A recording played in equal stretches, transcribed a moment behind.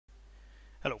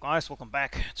Hello guys, welcome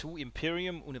back to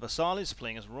Imperium Universalis,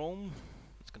 playing as Rome.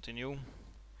 Let's continue.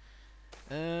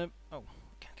 Oh,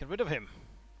 can't get rid of him.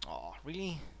 Oh,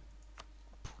 really?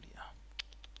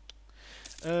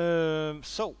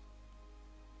 So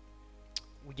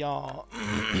we are,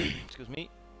 excuse me,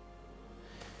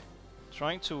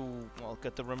 trying to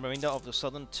get the remainder of the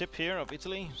southern tip here of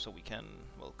Italy, so we can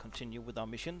continue with our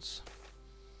missions.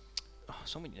 Oh,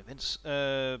 so many events.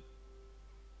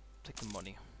 Take the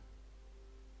money.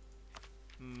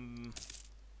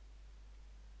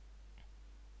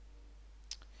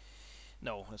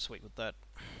 No, let's wait with that.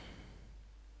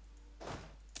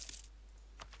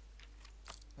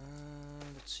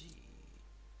 Let's see.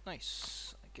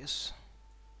 Nice, I guess.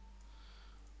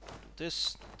 Do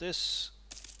this.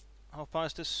 How far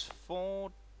is this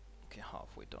fort? Okay,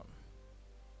 halfway done.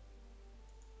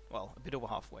 Well, a bit over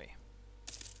halfway.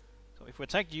 So if we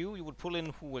attacked you, you would pull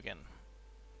in who again?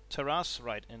 Taras,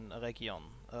 right, in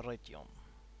Region.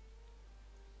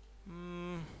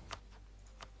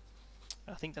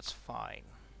 I think that's fine.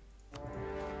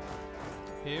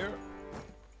 Here.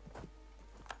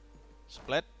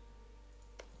 Splat.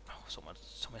 Oh, so much.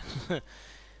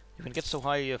 You can get so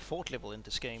high fort level in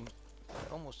this game.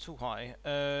 Almost too high.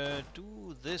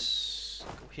 Do this.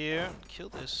 Go here. Kill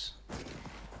this.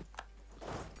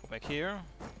 Go back here.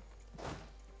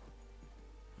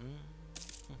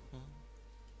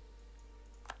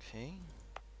 Okay.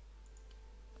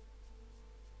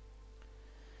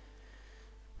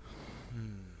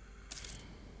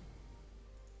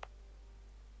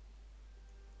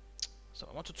 So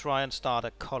I want to try and start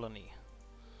a colony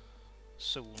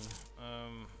soon.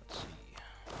 Let's see.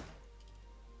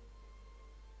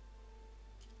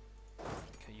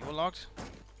 Okay, you're locked.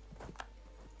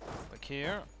 Back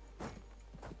here.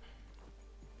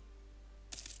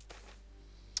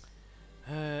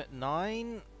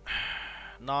 9,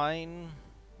 9,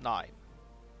 9.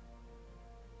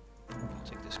 I'll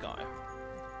take this guy.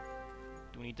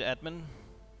 Do we need the admin?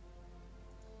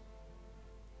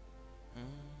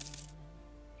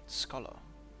 Scholar.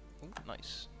 Ooh,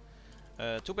 nice.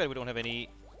 Too bad we don't have any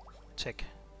tech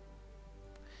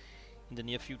in the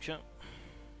near future.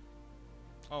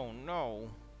 Oh no.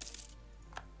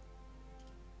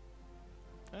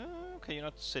 Okay, you're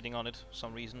not sitting on it for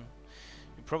some reason.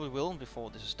 You probably will before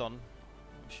this is done.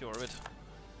 I'm sure of it.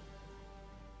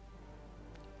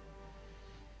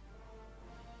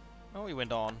 Oh, he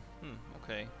went on.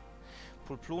 Okay.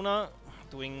 Pulpluna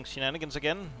doing shenanigans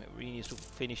again. We need to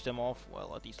finish them off.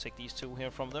 Well, at least take these two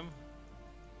here from them.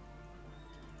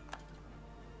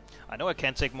 I know I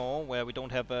can't take more where we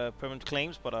don't have permanent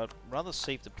claims, but I'd rather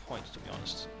save the points, to be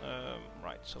honest.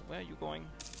 Right, so where are you going?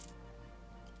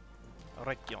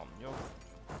 Region.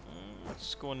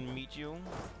 Let's go and meet you.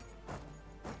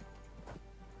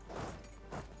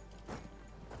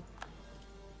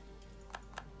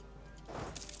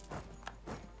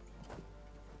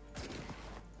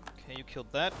 Okay, you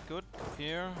killed that. Good. Go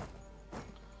here.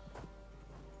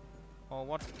 Oh,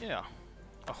 what? Yeah.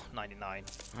 Oh, 99.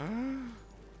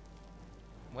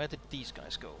 Where did these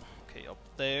guys go? Okay, up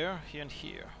there, here and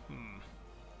here.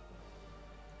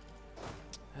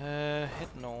 Head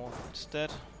north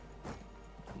instead.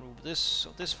 Move this.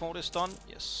 So this fort is done.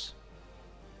 Yes.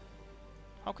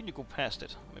 How can you go past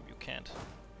it? Maybe you can't.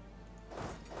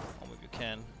 Or maybe you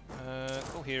can.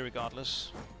 Go here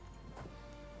regardless.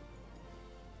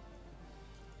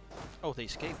 Oh, they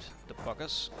escaped. The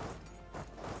buggers.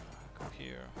 Go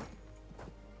here.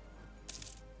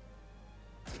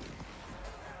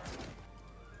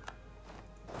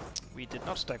 We did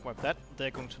not stack wipe that. They're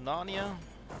going to Narnia.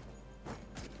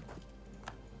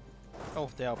 Oh,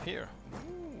 they're up here.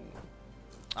 Ooh.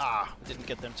 Ah, we didn't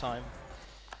get them in time.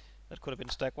 That could have been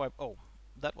stack wipe. Oh,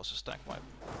 that was a stack wipe.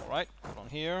 Alright, go on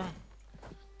here.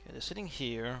 Okay, they're sitting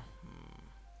here.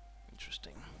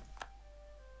 Interesting.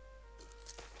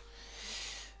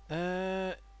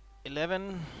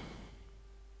 11,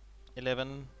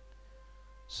 11,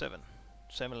 7.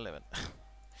 7, 11.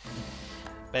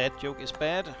 Bad joke is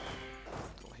bad.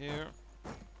 Go here.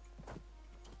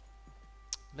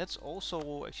 Let's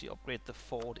also actually upgrade the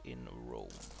fort in Rome.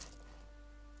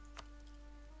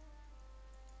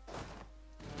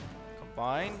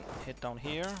 Combine, head down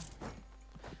here.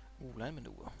 Ooh, land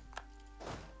maneuver.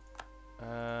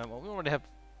 Well, we already have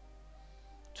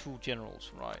 2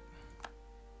 generals, right?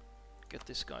 Get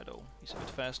this guy though, he's a bit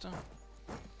faster.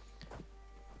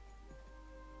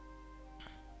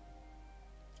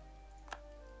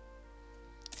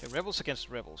 Okay, rebels against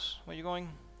rebels. Where are you going?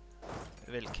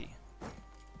 Velki.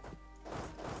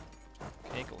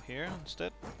 Okay, go here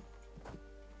instead.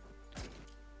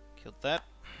 Killed that.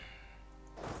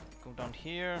 Go Go down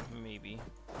here, maybe.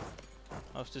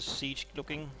 How's this siege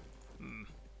looking?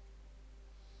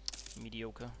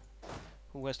 Mediocre.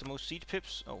 Who has the most siege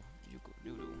pips? Oh, you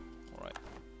do. Alright.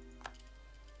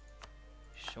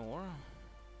 Sure.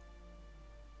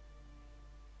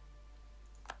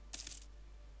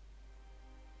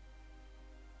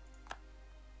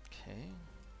 Okay.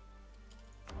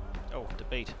 Oh,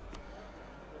 debate.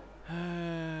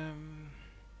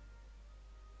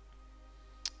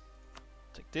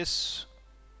 Take this.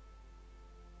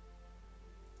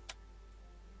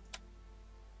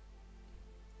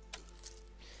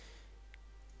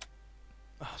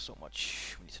 Oh, so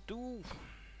much we need to do.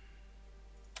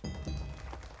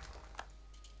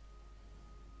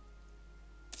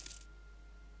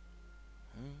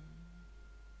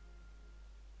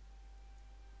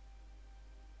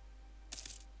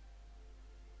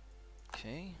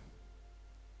 Okay.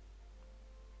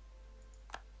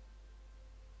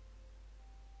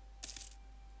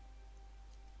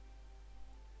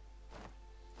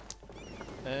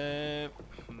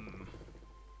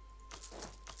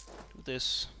 Do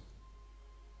this.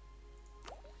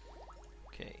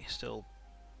 Okay, still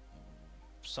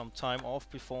some time off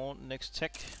before next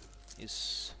tech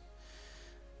is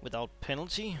without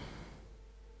penalty.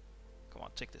 Come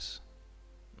on, take this.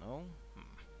 No?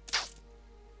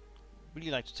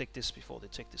 Really like to take this before they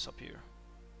take this up here.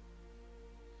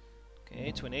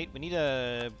 Okay, 28. We need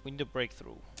a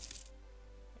breakthrough.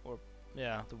 Or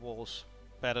yeah, the walls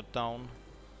battered down.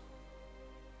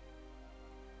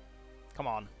 Come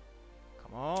on.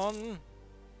 Come on.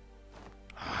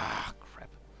 Ah, crap.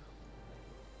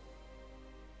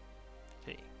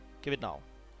 Okay, give it now.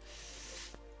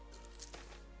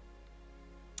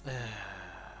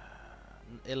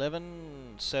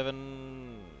 11,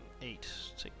 7, 8.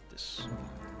 Take this.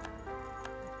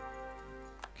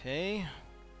 Okay.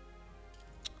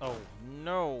 Oh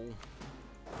no.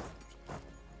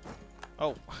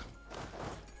 Oh.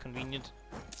 Convenient.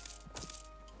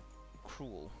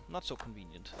 Cruel. Not so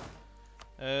convenient.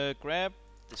 Grab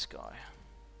this guy.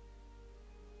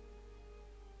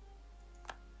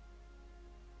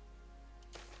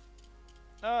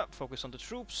 Focus on the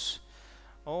troops.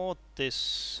 Or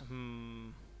this.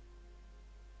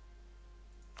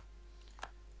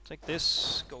 Take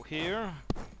this. Go here.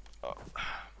 Oh.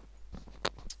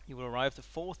 You will arrive the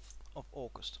 4th of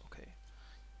August. Okay.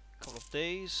 Couple of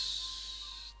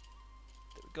days.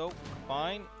 There we go.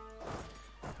 Fine.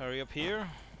 Hurry up here.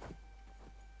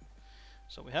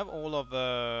 So we have all of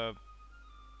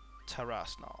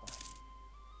Taras now.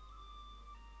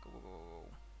 Go, go, go, go.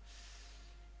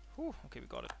 Whew, okay, we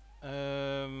got it.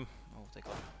 Oh, they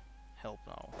got help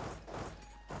now.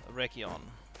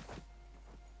 Region.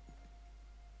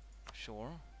 Sure,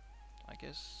 I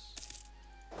guess.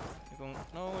 You're going.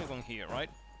 No, you're going here, right?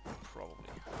 Probably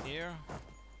here.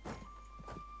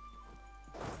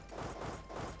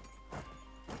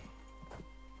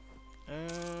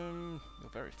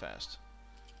 You're very fast.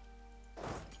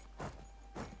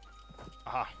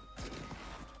 Aha!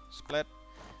 Splat.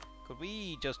 Could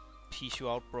we just piece you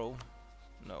out, bro?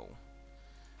 No.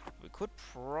 We could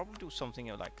probably do something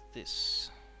like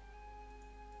this.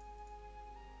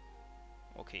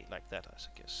 Okay, like that, I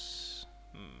guess.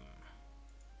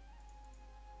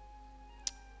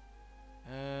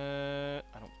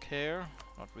 I don't care.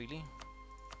 Not really.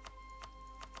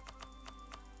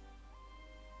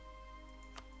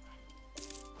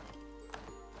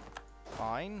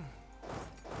 Fine.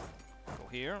 Go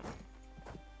here.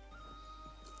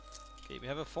 Okay, we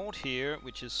have a fort here,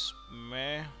 which is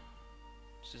meh.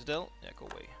 Citadel? Yeah, go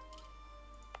away.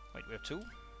 Wait, we have 2?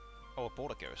 Oh, a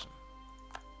border garrison.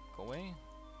 Go away.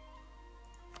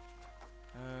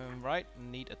 Right,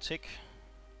 need a tick.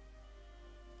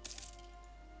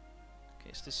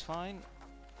 Okay, is this fine?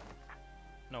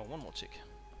 No, one more tick.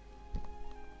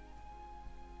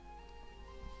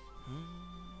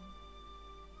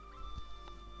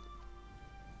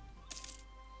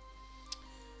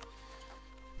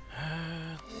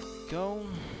 Go.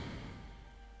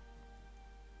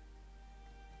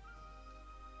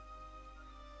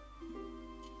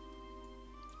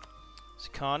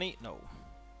 Sikani? No.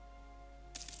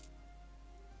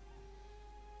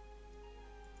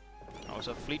 How's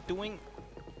our fleet doing?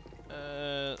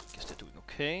 Guess they're doing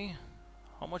okay.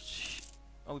 How much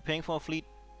are we paying for our fleet?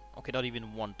 Okay, not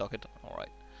even 1 ducat.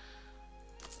 Alright.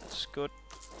 That's good.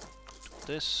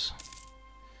 Do this.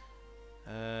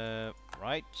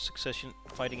 Right, succession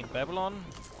fighting in Babylon.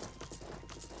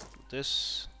 Do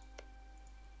this.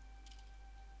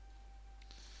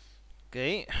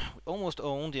 Okay, we almost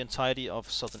own the entirety of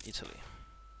southern Italy.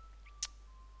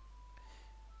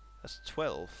 That's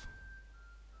 12.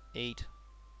 8.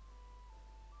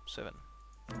 7.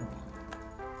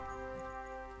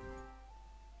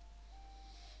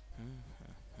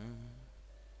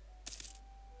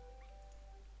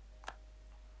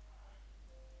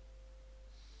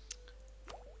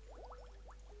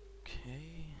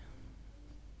 Okay.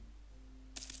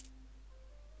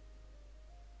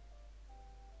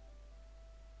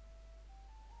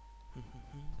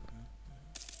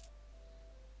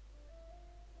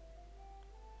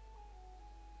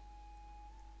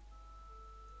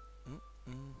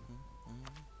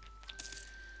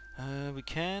 We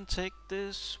can take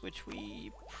this, which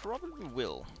we probably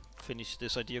will. Finish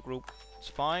this idea group. It's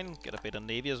fine. Get a bit of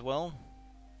navy as well.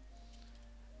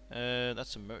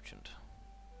 That's a merchant.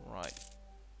 Right.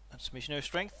 That's missionary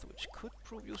strength, which could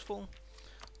prove useful.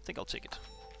 I think I'll take it.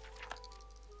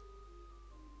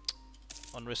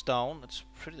 Unrest down. That's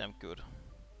pretty damn good.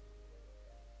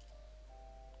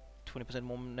 20%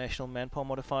 more national manpower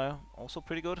modifier. Also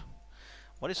pretty good.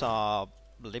 What is our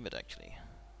limit actually?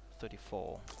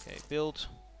 34. Okay, build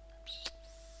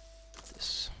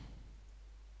this.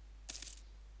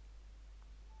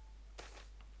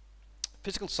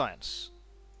 Physical science.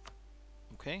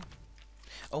 Okay.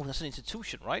 Oh, that's an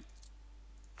institution, right?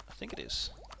 I think it is.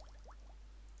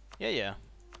 Yeah.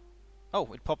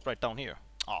 Oh, it popped right down here.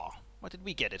 Ah, why did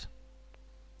we get it?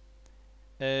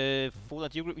 For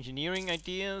that group engineering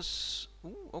ideas.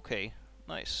 Ooh, okay.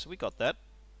 Nice. We got that.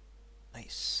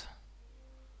 Nice.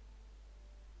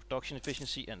 Production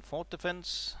efficiency and fort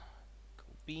defense.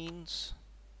 Cool beans.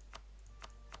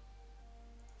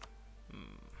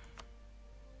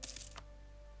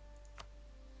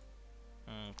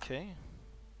 Okay.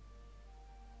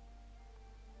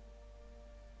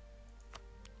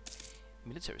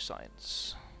 Military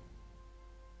science.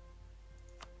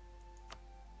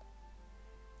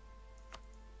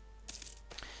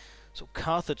 So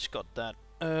Carthage got that.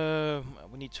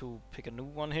 We need to pick a new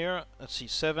one here. Let's see,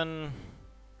 7,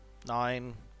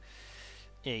 9,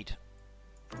 8.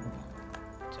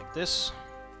 Take this.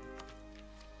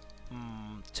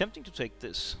 Tempting to take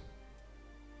this.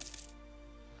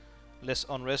 Less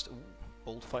unrest. Ooh,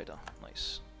 bold fighter.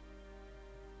 Nice.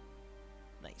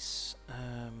 Nice. Let's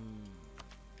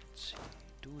see.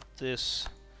 Do this.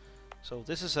 So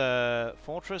this is a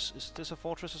fortress. Is this a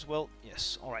fortress as well?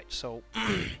 Yes. Alright, so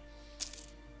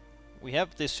we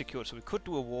have this secured, so we could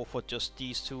do a war for just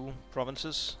these two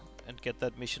provinces and get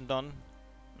that mission done.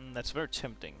 That's very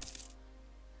tempting.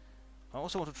 I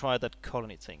also want to try that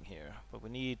colony thing here, but we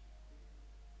need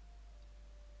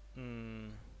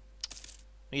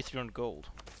 300 gold.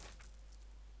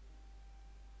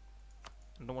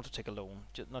 I don't want to take a loan.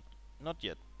 Not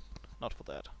yet. Not for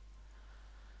that.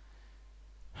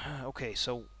 Okay,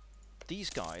 so these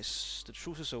guys, the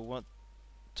truce is over.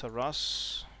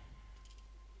 Taras.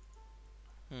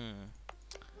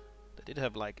 They did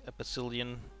have like a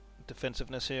bazillion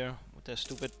defensiveness here with their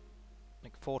stupid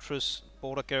like fortress,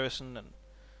 border garrison, and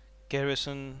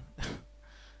garrison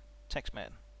taxman.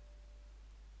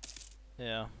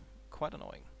 Yeah, quite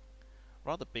annoying.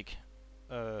 Rather big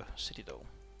city though.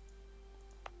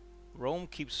 Rome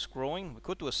keeps growing. We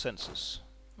could do a census.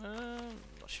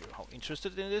 Not sure how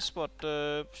interested in this, but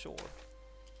sure.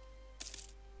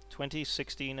 20,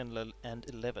 16, and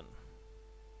 11.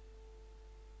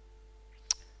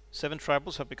 7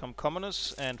 tribals have become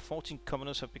commoners, and 14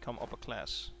 commoners have become upper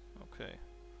class. Okay.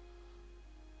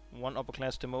 1 upper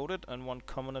class demoted, and 1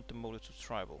 commoner demoted to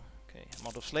tribal. Okay.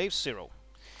 Amount of slaves, 0.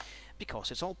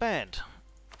 Because it's all banned.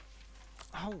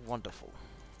 How wonderful.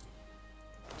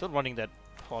 Still running that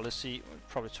policy. We'll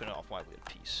probably turn it off while we're at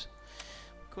peace.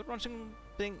 Could run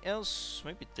something else.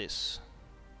 Maybe this.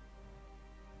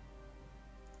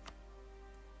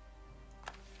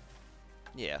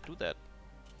 Yeah, do that.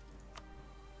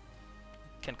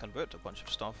 Can convert a bunch of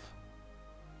stuff.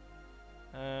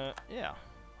 Yeah.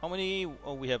 How many?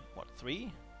 Oh, we have what?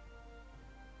 3?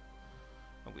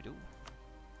 Oh, we do.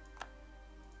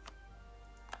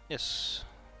 Yes.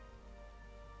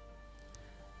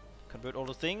 Convert all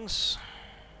the things.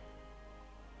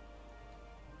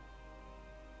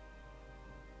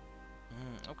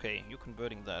 Okay, you're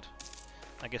converting that.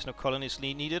 I guess no colonies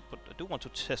needed, but I do want to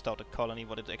test out a colony,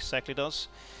 what it exactly does.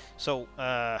 So,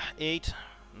 8,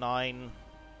 9,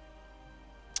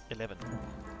 11.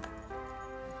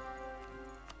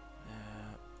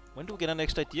 When do we get our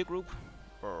next idea group?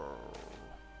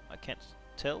 I can't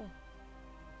tell.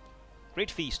 Great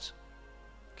feast.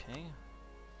 Okay.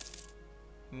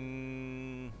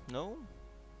 No.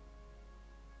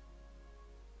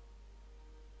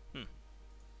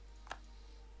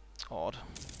 Odd.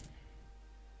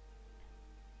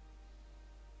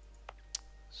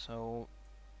 So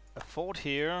a fort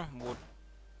here would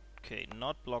Okay,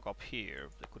 not block up here.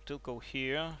 They could still go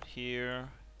here, here,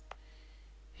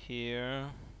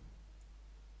 here,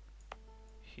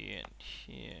 here, and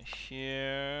here,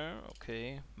 here.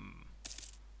 Okay.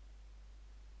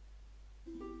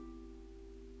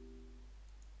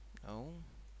 No.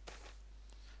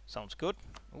 Sounds good.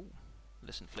 Oh,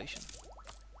 less inflation.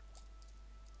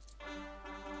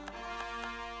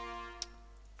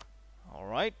 All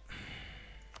right.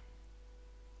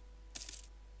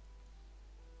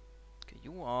 Okay,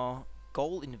 you are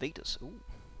Gaul invaders. Ooh,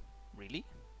 really?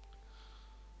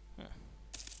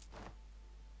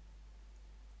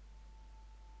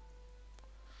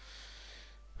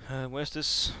 Where's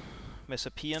this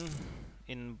Messapian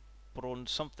in Brun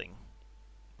something?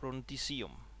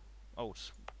 Brundisium. Oh,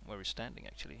 it's where we're standing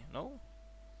actually. No?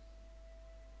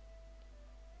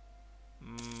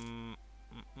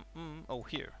 Oh,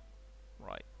 here.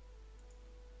 Right.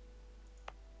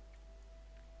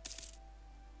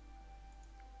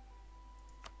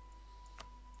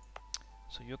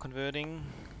 So you're converting.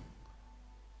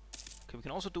 Okay, we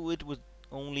can also do it with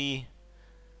only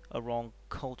a wrong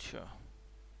culture.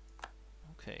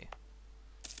 Okay.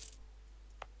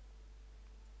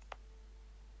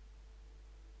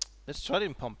 Let's try it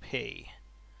in Pompeii.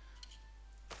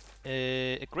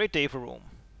 A great day for Rome,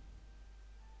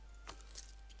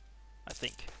 I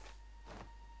think.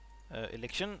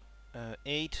 Election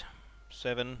 8,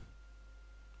 7,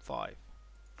 5.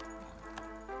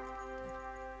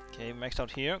 Okay, maxed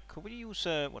out here. Could we use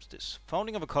what's this?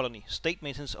 Founding of a colony. State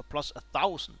maintenance of plus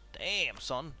 1,000. Damn,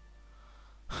 son.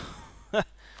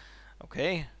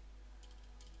 Okay.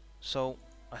 So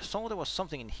I saw there was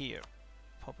something in here.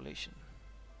 Population.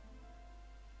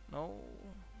 No.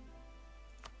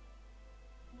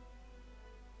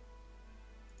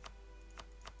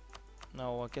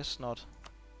 No, I guess not.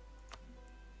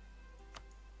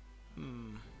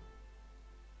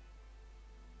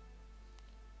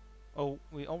 Oh,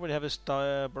 we already have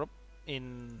a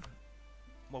in,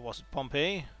 what was it,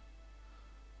 Pompeii?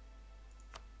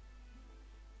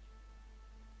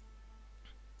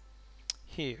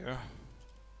 Here.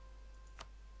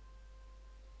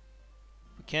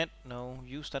 We can't,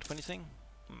 use that for anything?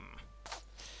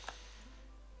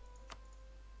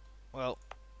 Well,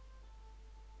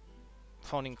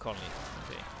 founding colony,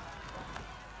 okay.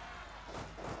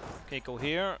 Okay, go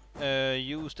here,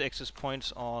 use the access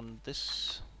points on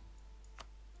this.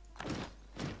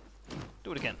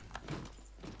 Do it again.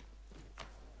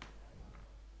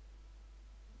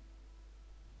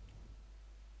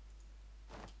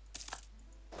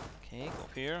 Okay, go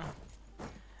up here.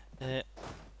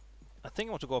 I think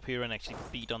I want to go up here and actually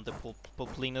beat on the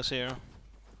Pulplinas here.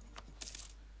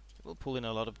 It will pull in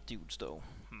a lot of dudes though.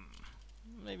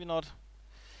 Maybe not.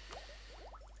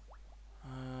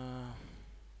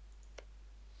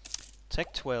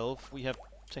 Tech 12, we have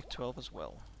Tech 12 as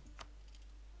well.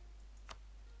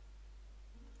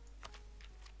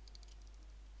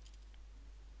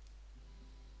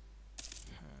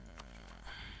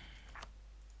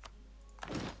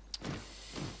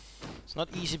 It's not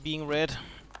easy being red.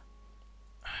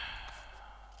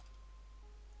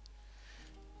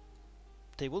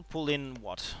 They will pull in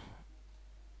what?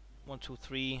 1, 2,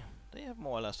 3. They have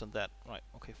more or less than that. Right,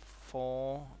 okay,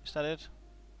 4. Is that it?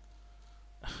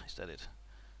 Is that it?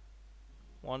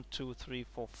 1, 2, 3,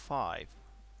 4, 5.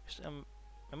 Am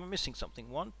I missing something?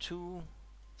 1, 2,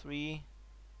 3,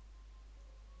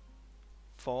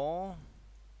 4.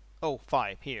 Oh,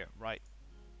 5 here, right.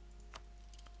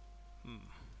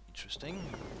 Interesting.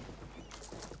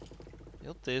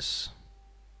 Build this.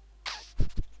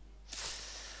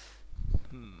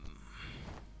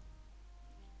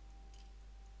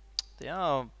 They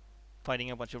are fighting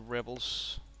a bunch of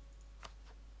rebels.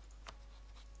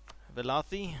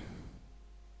 Velathi.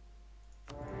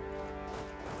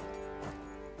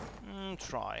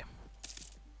 Try.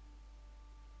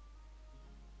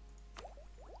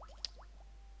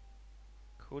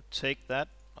 Could take that.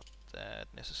 Not that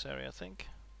necessary, I think.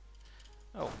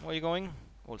 Oh, where are you going?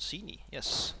 Olsini,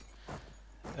 yes.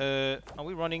 Are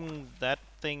we running that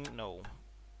thing? No.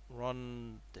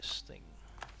 Run this thing.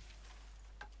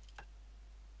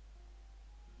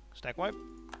 Stack wipe?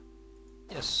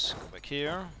 Yes, go back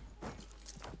here.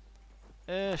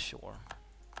 Sure.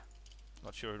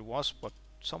 Not sure it was, but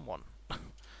someone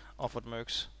offered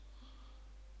mercs.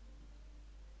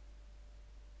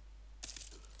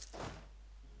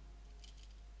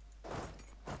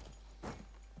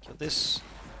 Kill this.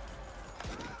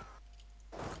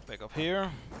 Go back up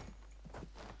here.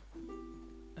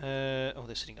 Oh,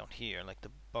 they're sitting down here, like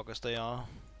the buggers they are.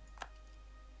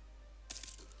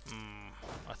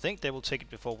 I think they will take it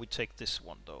before we take this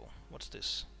one, though. What's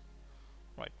this?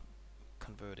 Right,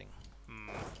 converting?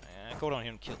 Go down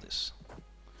here and kill this.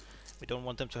 We don't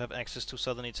want them to have access to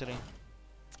southern Italy.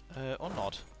 Or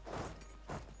not.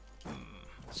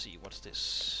 Let's see, what's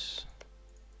this?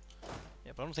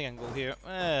 Yeah, but I don't think I can go here.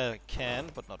 I can,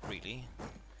 but not really.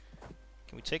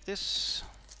 Can we take this?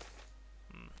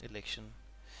 Election.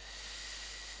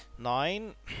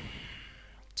 9,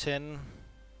 10,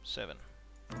 7.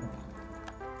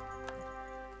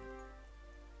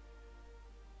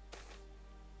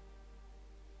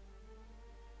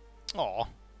 Aww.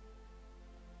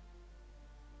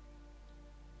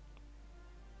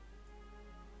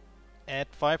 Add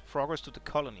 5 progress to the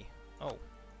colony. Oh.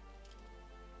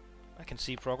 I can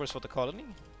see progress for the colony?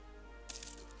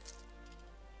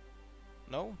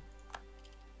 No?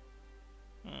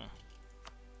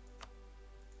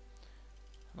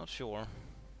 Not sure.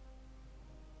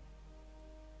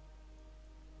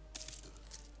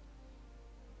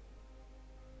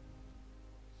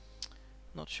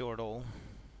 Not sure at all.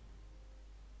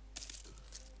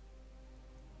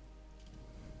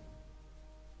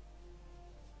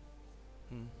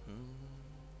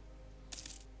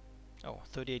 Oh,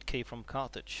 38k from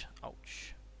Carthage.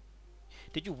 Ouch.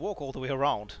 Did you walk all the way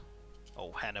around?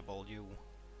 Oh, Hannibal, you.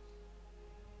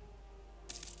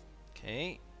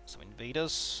 Okay, some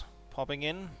invaders popping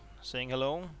in, saying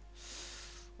hello.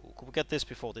 Ooh, could we get this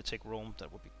before they take Rome?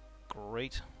 That would be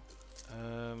great.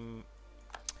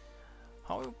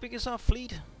 How big is our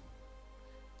fleet?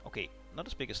 Okay, not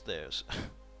as big as theirs.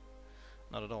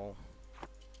 Not at all.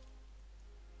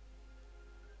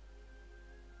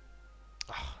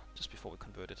 Just before we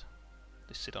convert it.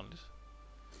 They sit on it.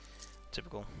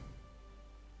 Typical.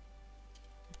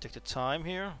 Take the time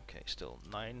here. Okay, still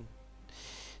 10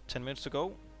 minutes to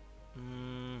go.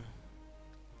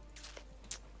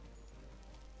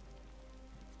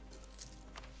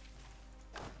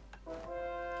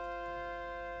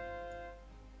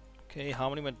 Okay,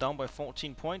 harmony went down by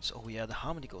 14 points. Oh yeah, the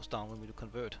harmony goes down when we do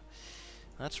convert.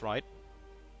 That's right.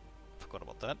 Forgot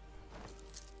about that.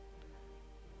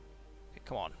 Okay,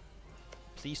 come on.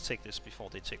 Please take this before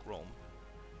they take Rome.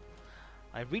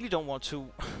 I really don't want to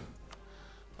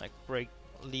like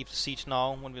leave the siege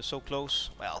now when we're so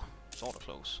close. Well, sort of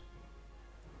close.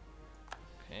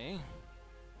 Okay.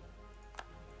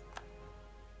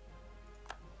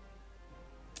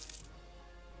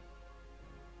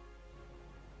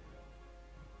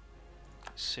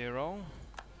 Zero.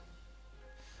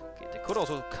 Okay, they could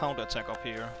also counterattack up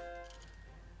here.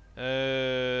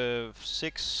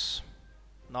 6,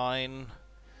 9,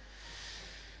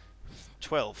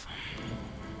 12.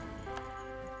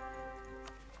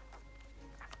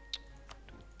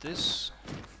 Do this.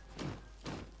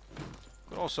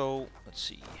 Could also, let's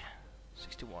see,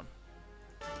 61.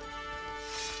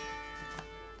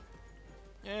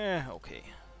 Yeah, okay.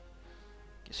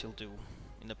 Guess he'll do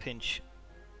in a pinch.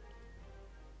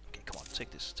 Okay, come on, take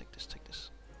this, take this, take this.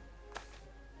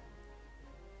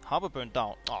 Harbor burned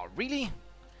down. Oh, really?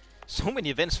 So many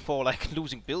events for like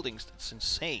losing buildings. That's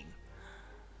insane.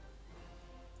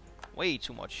 Way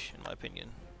too much, in my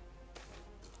opinion.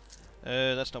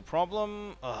 That's no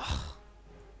problem. Ugh.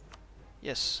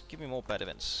 Yes, give me more bad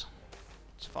events.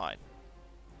 It's fine.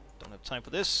 Don't have time for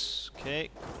this. Okay,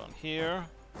 go down here.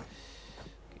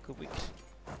 Okay, could we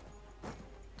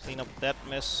clean up that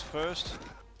mess first?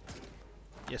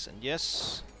 Yes and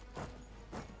yes.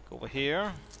 Go over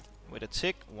here. With a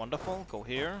tick. Wonderful. Go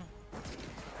here.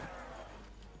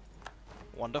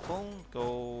 Wonderful.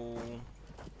 Go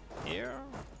here.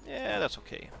 Yeah, that's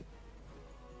okay.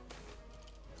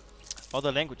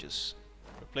 Other languages.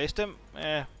 Replace them.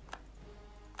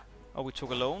 Oh, we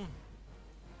took a loan.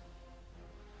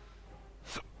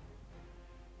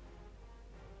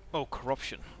 Oh,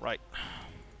 corruption. Right.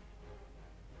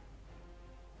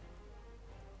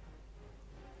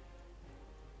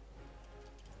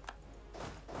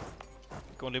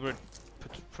 Go and liberate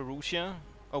Perusia.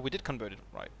 Oh, we did convert it.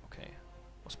 Right, okay.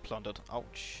 Was plundered.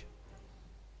 Ouch.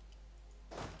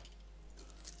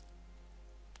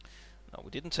 No,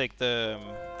 we didn't take the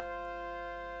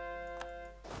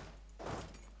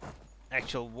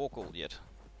actual war gold yet.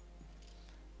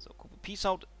 So could we peace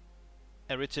out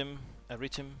Aritim?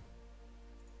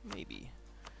 Maybe.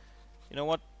 You know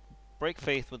what? Break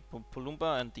faith with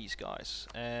Palumba and these guys.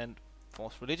 And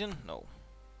force religion? No.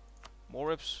 More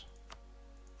rips.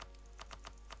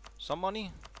 Some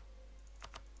money?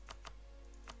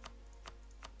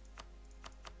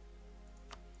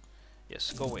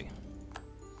 Yes, go away.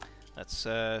 That's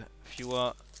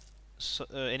fewer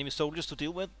enemy soldiers to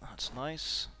deal with. That's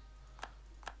nice.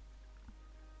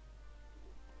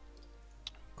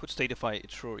 Could statify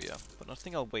Etruria, but I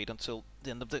think I'll wait until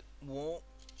the end of the war.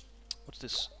 What's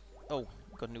this? Oh,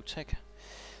 got new tech.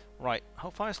 Right, how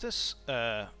far is this?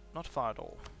 Not far at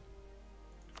all.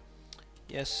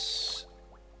 Yes,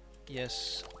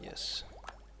 yes, yes.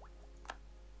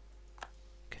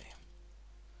 Okay.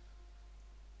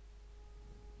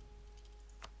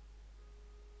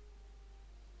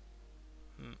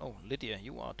 Oh, Lydia,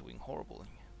 you are doing horrible.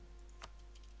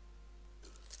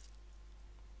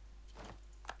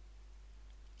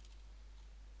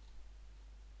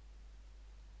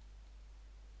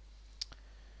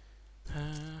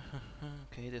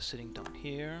 Okay, they're sitting down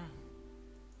here.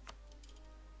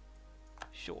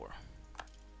 Sure.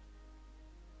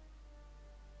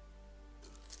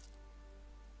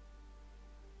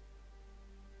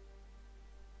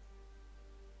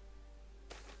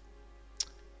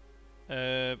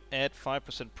 Add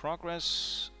 5%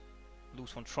 progress.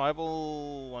 Lose one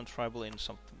tribal in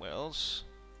something else.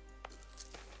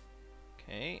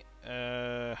 Okay.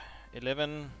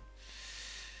 11,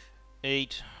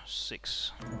 8,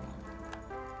 6.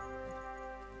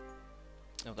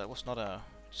 No, that was not a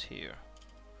tier.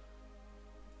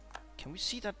 Can we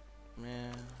see that?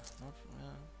 Not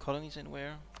colonies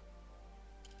anywhere.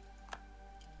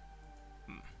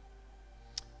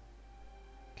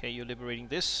 Okay, you're liberating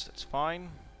this. That's fine.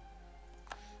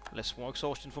 Less war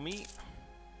exhaustion for me.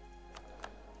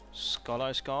 Scholar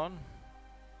is gone.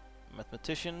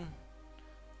 Mathematician.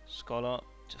 Scholar.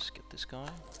 Just get this guy.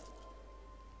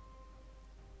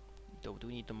 Do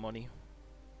we need the money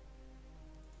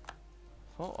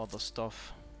for other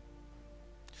stuff?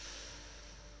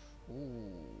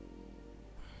 Ooh.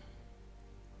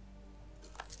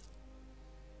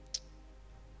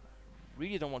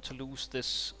 Really don't want to lose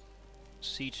this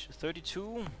siege.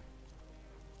 32.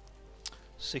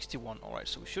 61. Alright,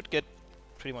 so we should get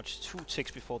pretty much 2 ticks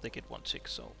before they get 1 tick,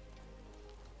 so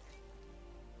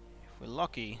if we're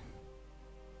lucky.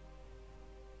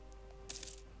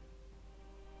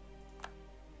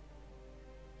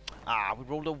 Ah, we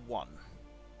rolled a 1.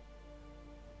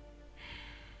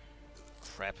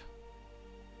 Crap.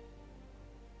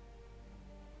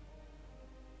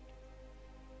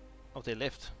 Oh, they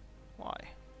left. Why?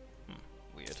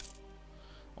 Weird.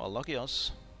 Well, lucky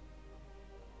us.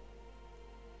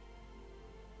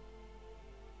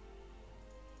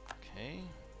 Okay.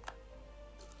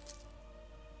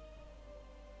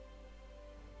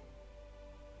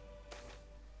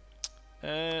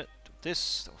 Do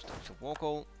this. That was the war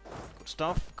goal. Good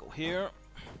stuff. Go here.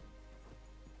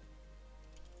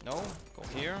 No. Go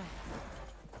here.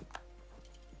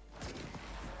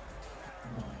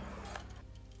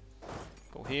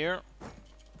 Go here.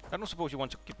 I don't suppose you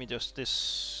want to give me just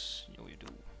this. No, you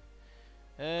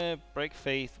do. Break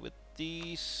faith with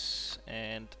these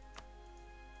and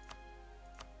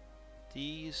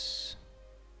these.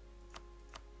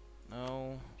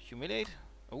 No. Humiliate?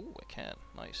 Oh, I can.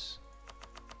 Nice.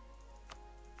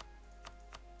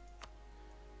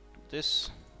 Do this.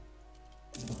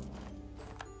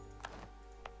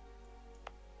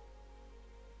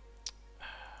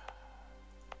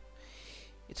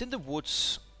 It's in the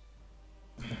woods.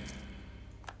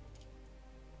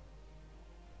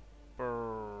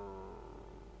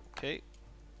 Okay.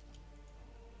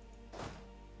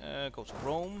 Go to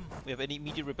Rome. We have any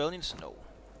immediate rebellions? No.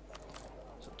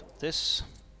 So do this.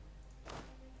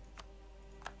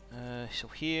 So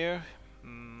here,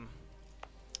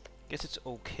 guess it's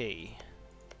okay.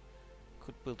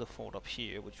 Could build a fort up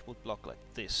here, which would block like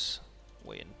this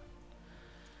way in.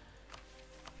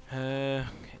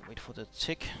 Okay, wait for the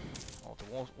tick or the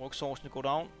war exhaustion to go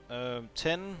down.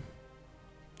 10,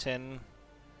 10,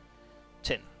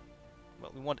 10.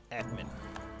 Well, we want admin.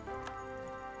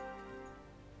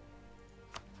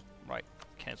 Right,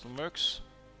 cancel mercs.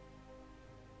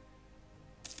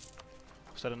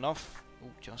 Is that enough? Oh,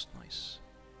 just nice.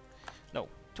 No,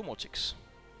 2 more ticks.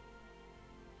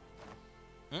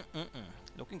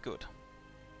 Looking good.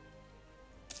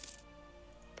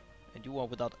 And you are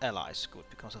without allies. Good,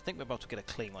 because I think we're about to get a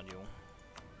claim on you.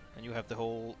 And you have the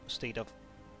whole state of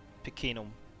Picenum.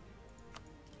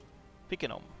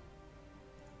 Picenum.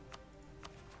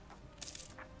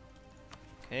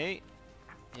 Okay.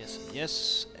 Yes,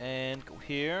 yes. And go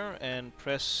here and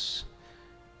press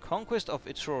Conquest of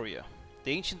Etruria.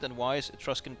 The ancient and wise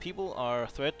Etruscan people are a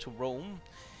threat to Rome.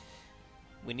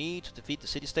 We need to defeat the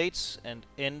city-states and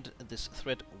end this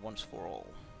threat once for all.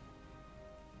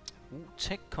 Ooh,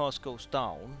 tech cost goes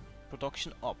down,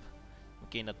 production up. We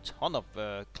gain a ton of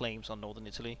claims on northern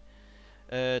Italy.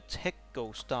 Tech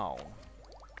goes down.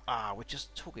 Ah, we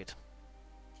just took it.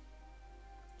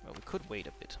 Well, we could wait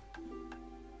a bit.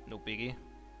 No biggie.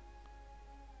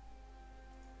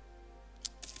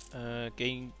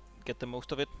 Get the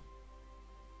most of it.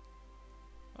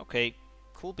 Okay,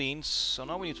 Cool beans. So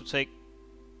now we need to take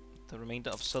the remainder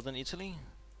of southern Italy.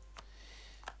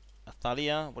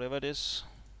 Athalia, whatever it is.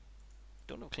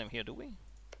 Don't have a claim here, do we?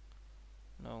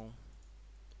 No.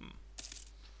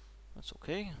 That's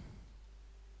okay.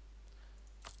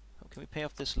 How can we pay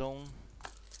off this loan?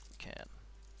 We can.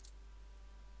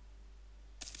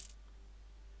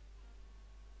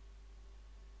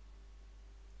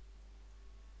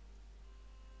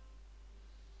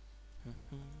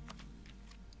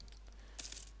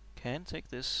 Can take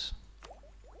this.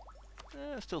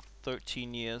 Still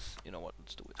 13 years. You know what?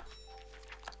 Let's do it.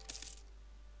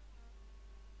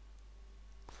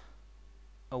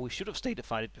 Oh, we should have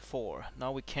statified it before.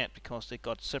 Now we can't because they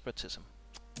got separatism.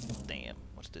 Damn.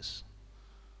 What's this?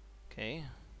 Okay.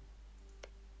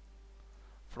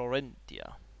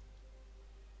 Florentia.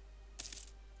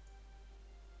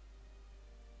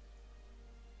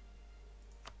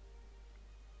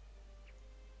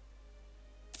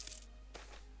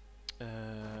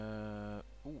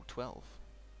 Ooh, 12.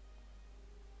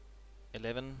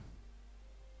 11.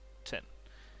 10.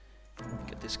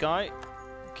 Get this guy.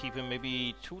 Keep him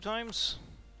maybe 2 times.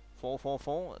 4, 4,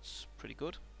 4. That's pretty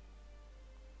good.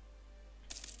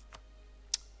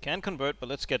 Can convert, but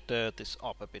let's get this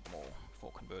up a bit more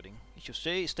before converting. He should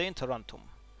stay in Tarantum.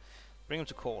 Bring him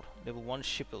to court. Level 1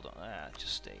 shipbuilder.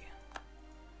 Just stay.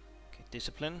 Okay,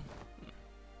 discipline.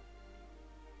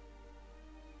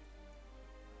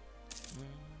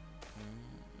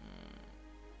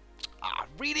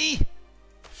 Really?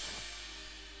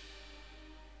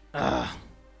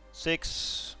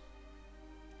 6,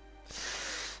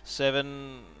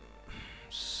 7,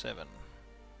 7.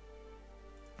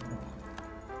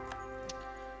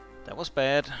 That was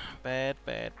bad. Bad.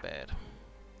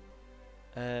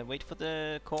 Wait for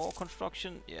the core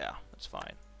construction. Yeah, that's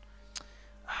fine.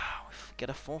 If we get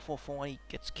a 4/4/4, he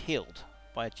gets killed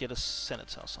by a jealous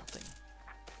senator or something.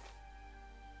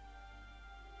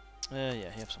 Yeah,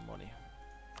 he have some money.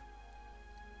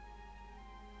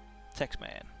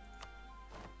 Taxman.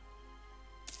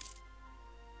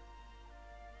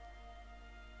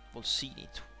 Volsini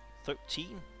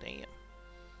 13? Damn.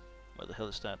 Where the hell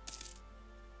is that?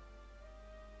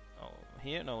 Oh,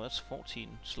 here? No, that's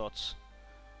 14 slots.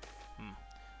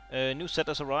 New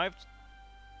settlers arrived.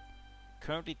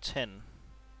 Currently 10.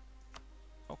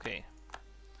 Okay.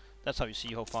 That's how you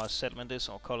see how far a settlement is,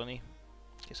 or colony.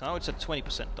 Okay, so now it's at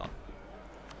 20% done.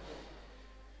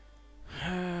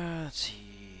 Let's see.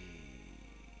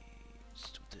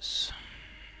 Let's do this.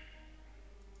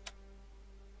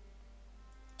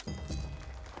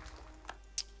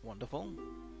 Wonderful.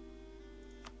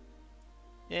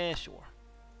 Yeah, sure.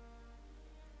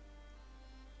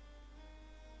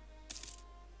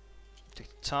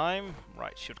 Take the time.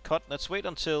 Right, should cut. Let's wait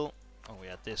until... Oh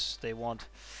yeah, this. They want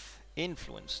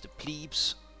influence. The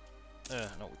plebes.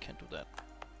 No, we can't do that.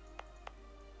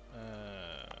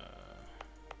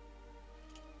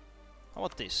 How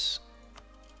about this?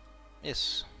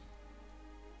 Yes.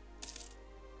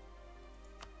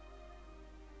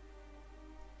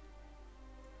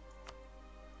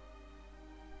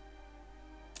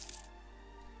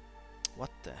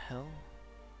 What the hell?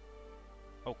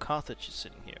 Oh, Carthage is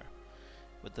sitting here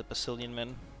with the Basilian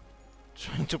men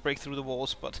trying to break through the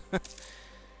walls, but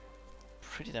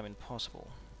pretty damn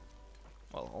impossible.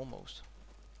 Well, almost.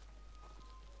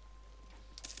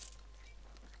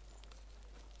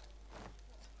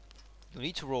 You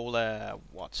need to roll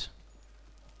what?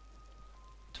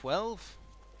 12?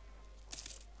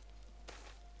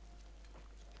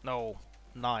 No,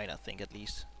 9 I think at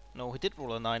least. No, he did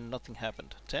roll a 9, nothing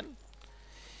happened. 10?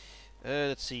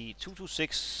 Let's see, 2, 2,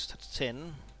 6, that's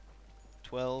 10.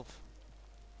 12.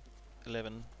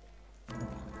 11.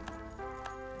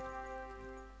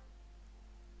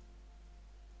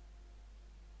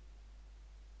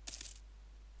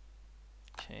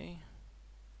 Okay.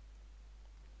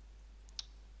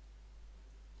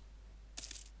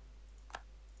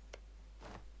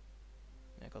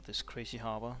 I got this crazy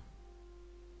harbor.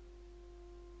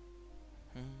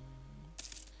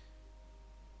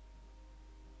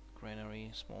 Granary,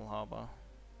 small harbor.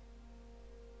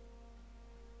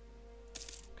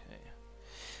 Okay.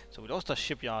 So we lost our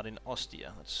shipyard in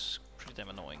Ostia. That's pretty damn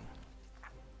annoying.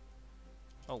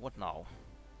 Oh, what now?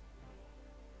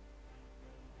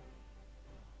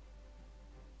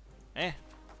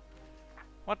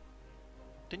 What?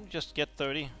 Didn't you just get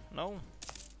 30? No?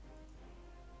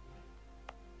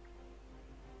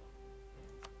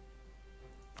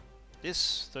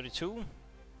 This 32?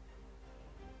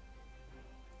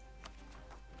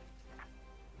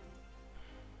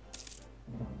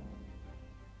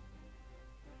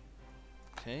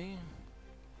 Okay.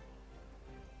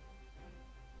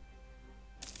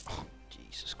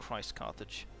 Jesus Christ,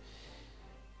 Carthage.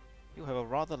 You have a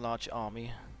rather large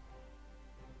army.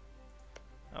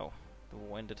 Oh, the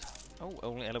war ended. Oh,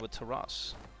 only allied with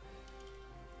Taras.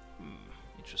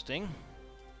 Interesting.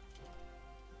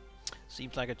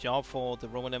 Seems like a job for the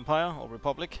Roman Empire or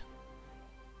Republic.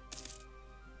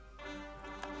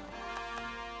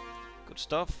 Good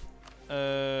stuff.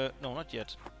 No, not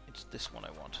yet. It's this one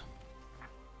I want.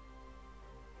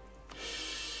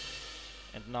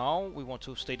 And now we want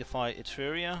to statify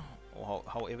Etruria, or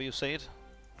however you say it.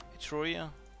 Etruria?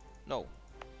 No.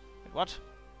 Wait, what?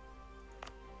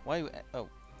 Why? Oh.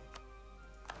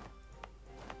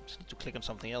 Just need to click on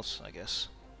something else, I guess.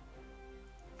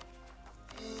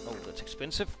 Oh, that's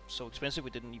expensive. So expensive we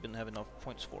didn't even have enough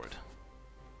points for it.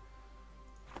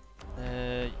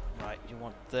 Right, you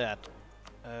want that.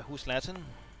 Who's Latin?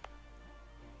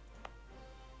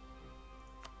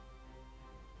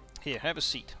 Here, have a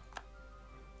seat.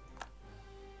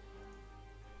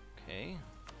 Okay.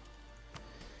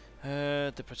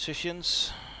 The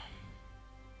patricians.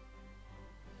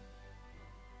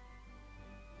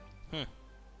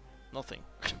 Nothing.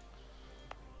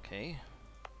 Okay.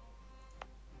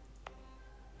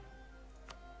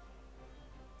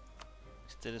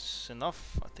 Is this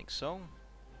enough? I think so.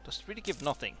 Does it really give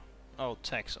nothing? Oh,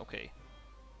 tax, okay.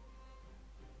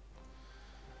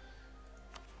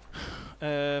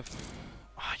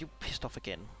 You pissed off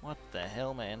again. What the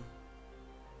hell, man?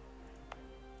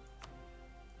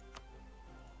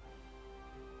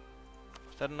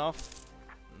 Is that enough?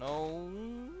 No.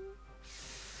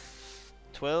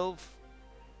 12,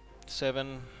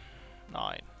 7,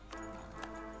 9.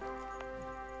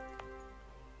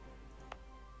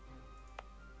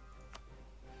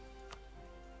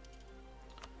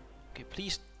 Okay,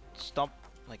 please stop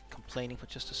like complaining for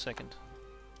just a second.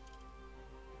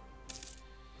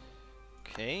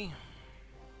 Okay.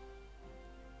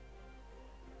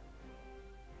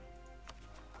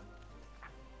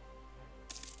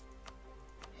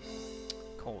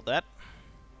 Call that.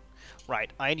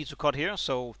 Right, I need to cut here,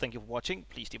 so thank you for watching.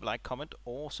 Please leave a like, comment,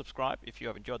 or subscribe if you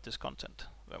have enjoyed this content.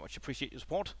 Very much appreciate your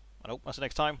support, and hope to see you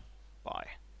next time. Bye.